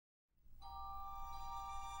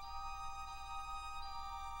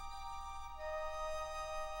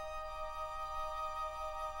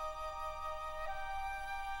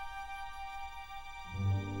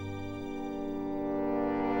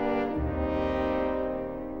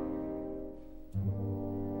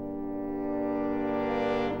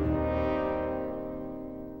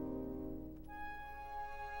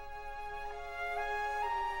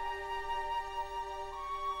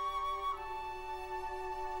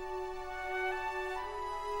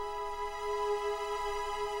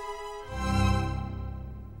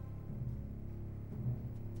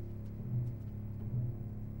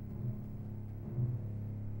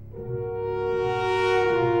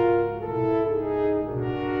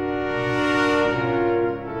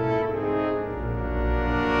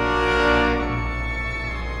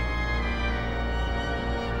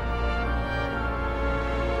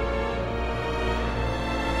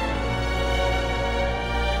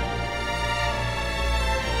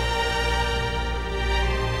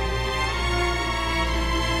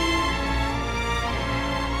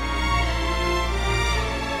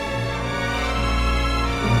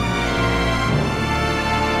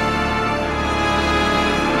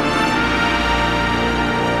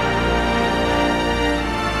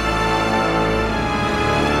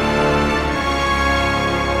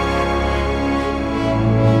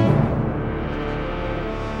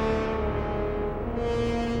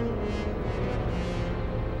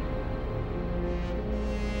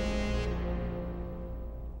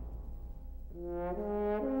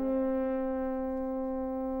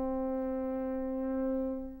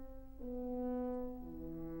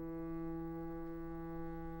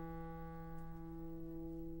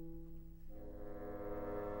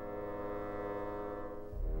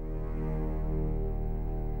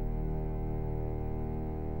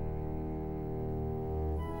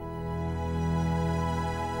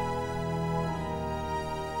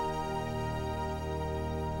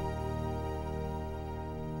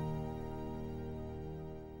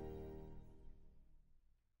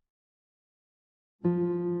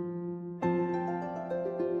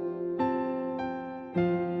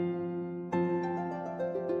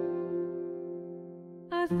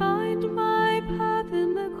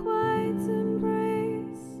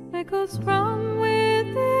echoes from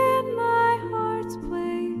within my heart's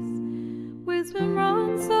place. Wisdom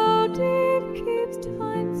runs so deep, keeps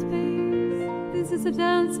time space. This is a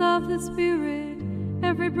dance of the spirit,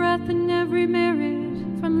 every breath and every merit.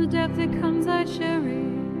 From the depth it comes, I share it.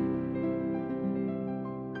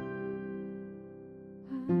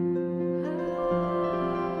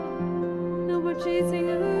 No more chasing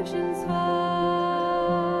illusions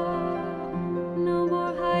far, no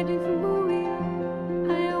more hiding from who we are.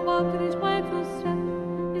 I walk with each mindful step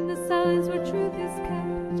in the silence where truth is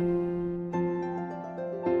kept.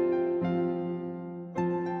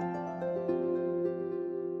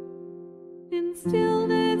 In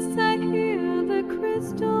stillness I hear the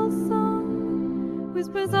crystal song,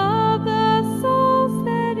 whispers of the soul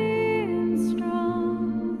steady and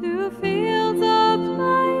strong. Through fields of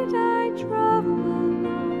light I travel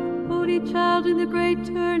along, Bodhi child in the great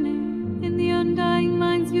turning, in the undying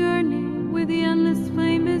mind's yearning, where the endless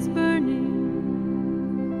flame is burning.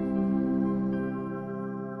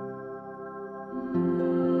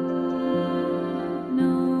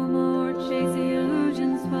 No more chasing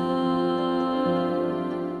illusions far,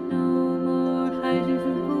 no more hiding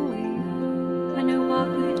from who we are. I know walk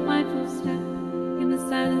with each mindful step in the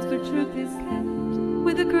silence where truth is kept.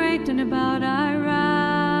 With the great and about I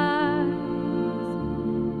rise,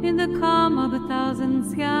 in the calm of 1,000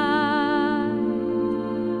 skies.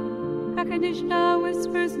 Akadishta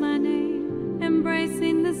whispers my name,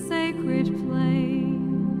 embracing the sacred flame.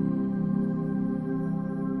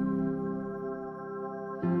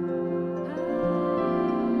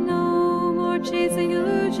 No more chasing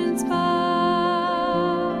illusions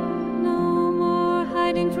far, no more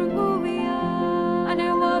hiding from who we are. And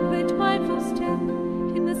I walk with mindful step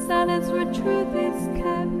in the silence where truth is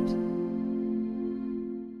kept.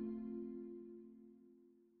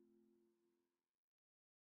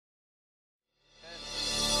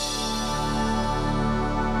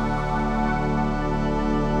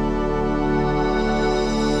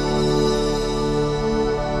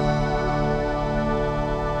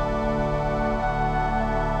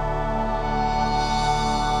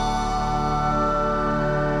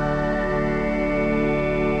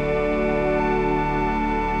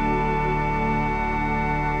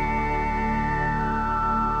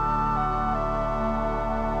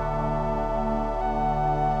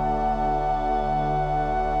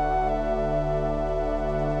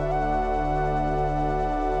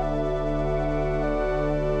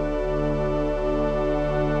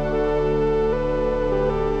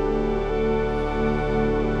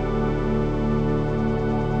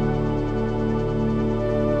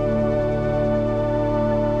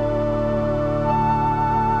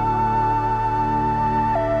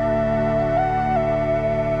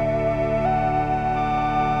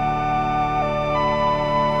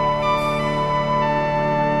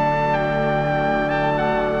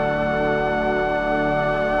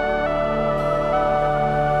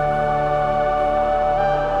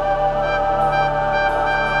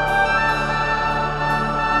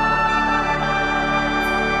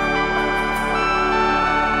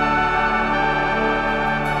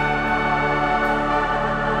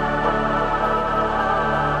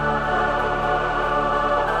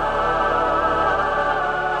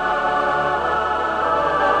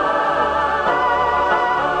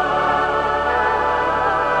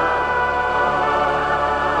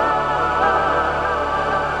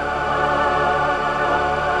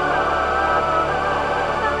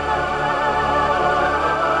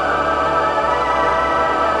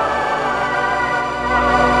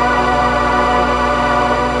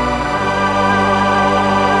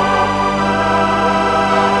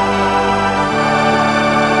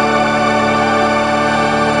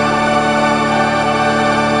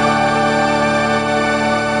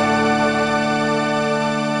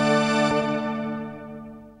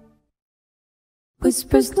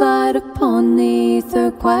 Whispers glide upon the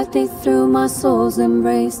ether, quietly through my soul's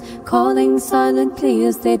embrace, calling silently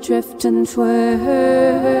as they drift and twirl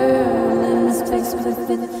in the space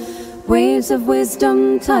within. Waves of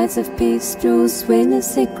wisdom, tides of peace, through swing a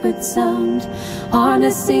sacred sound,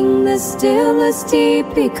 harnessing the stillness deep,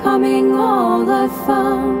 becoming all I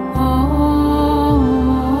found.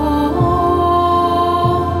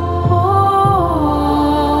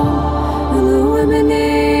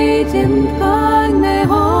 Illuminate, impregnate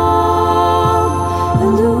hope,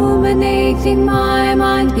 illuminating my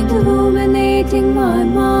mind, illuminating my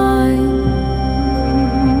mind.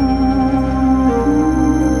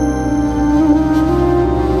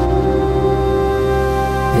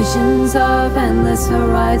 visions of endless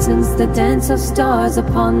horizons, the dance of stars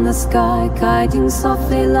upon the sky, guiding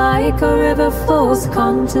softly like a river flows,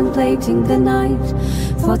 contemplating the night.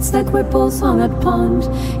 Thoughts like ripples on a pond,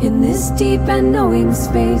 in this deep and knowing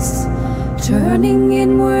space, turning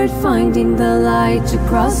inward, finding the light.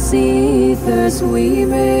 Across the ethers we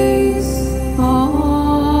race.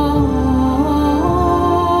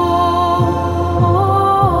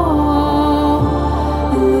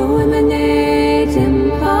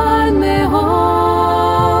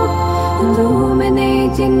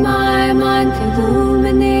 Illuminating my mind,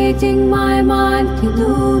 illuminating my mind,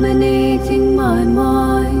 illuminating my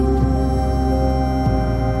mind.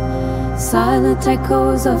 Silent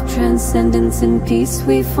echoes of transcendence and peace,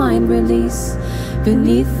 we find release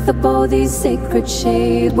beneath the body's sacred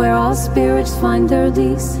shade, where our spirits find their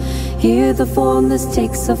release. Here the formless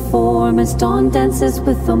takes a form as dawn dances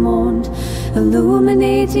with the morn,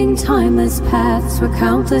 illuminating timeless paths where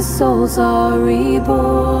countless souls are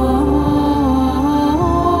reborn.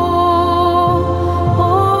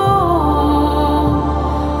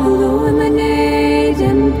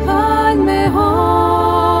 Illuminating my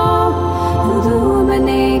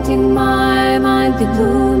mind,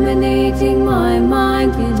 illuminating my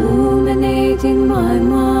mind, illuminating my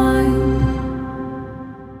mind.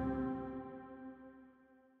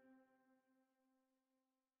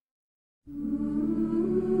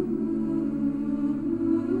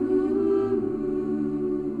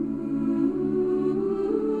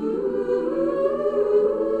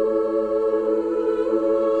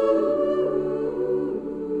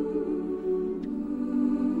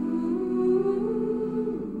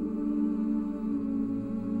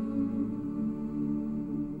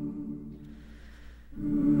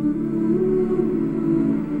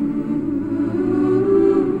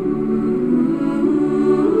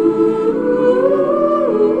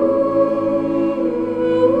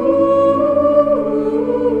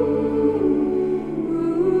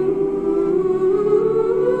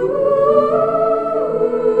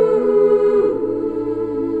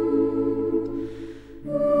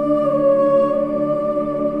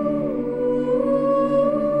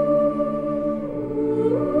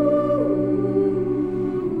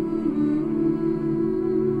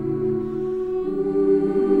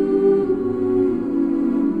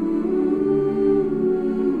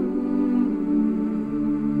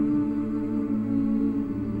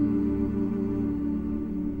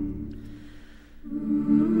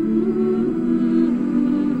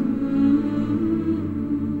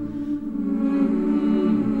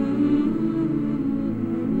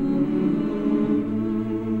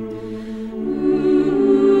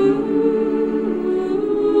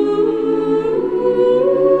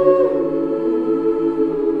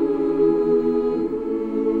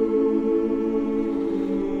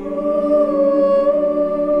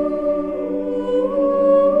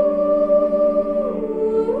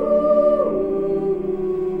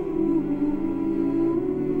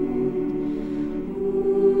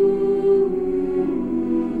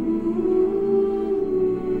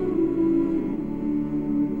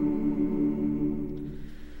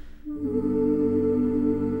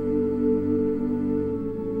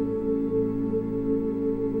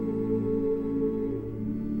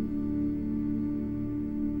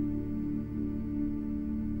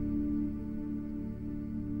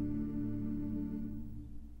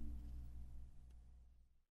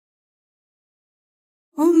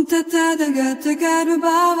 Tata gata gata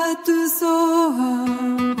baba tu soha.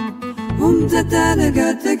 Tata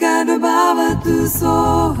gata gata baba tu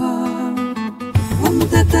soha.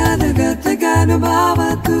 Tata gata gata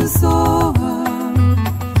baba tu soha.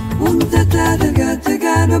 Tata gata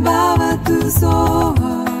gata baba tu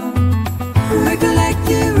soha.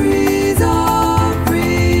 Recollective.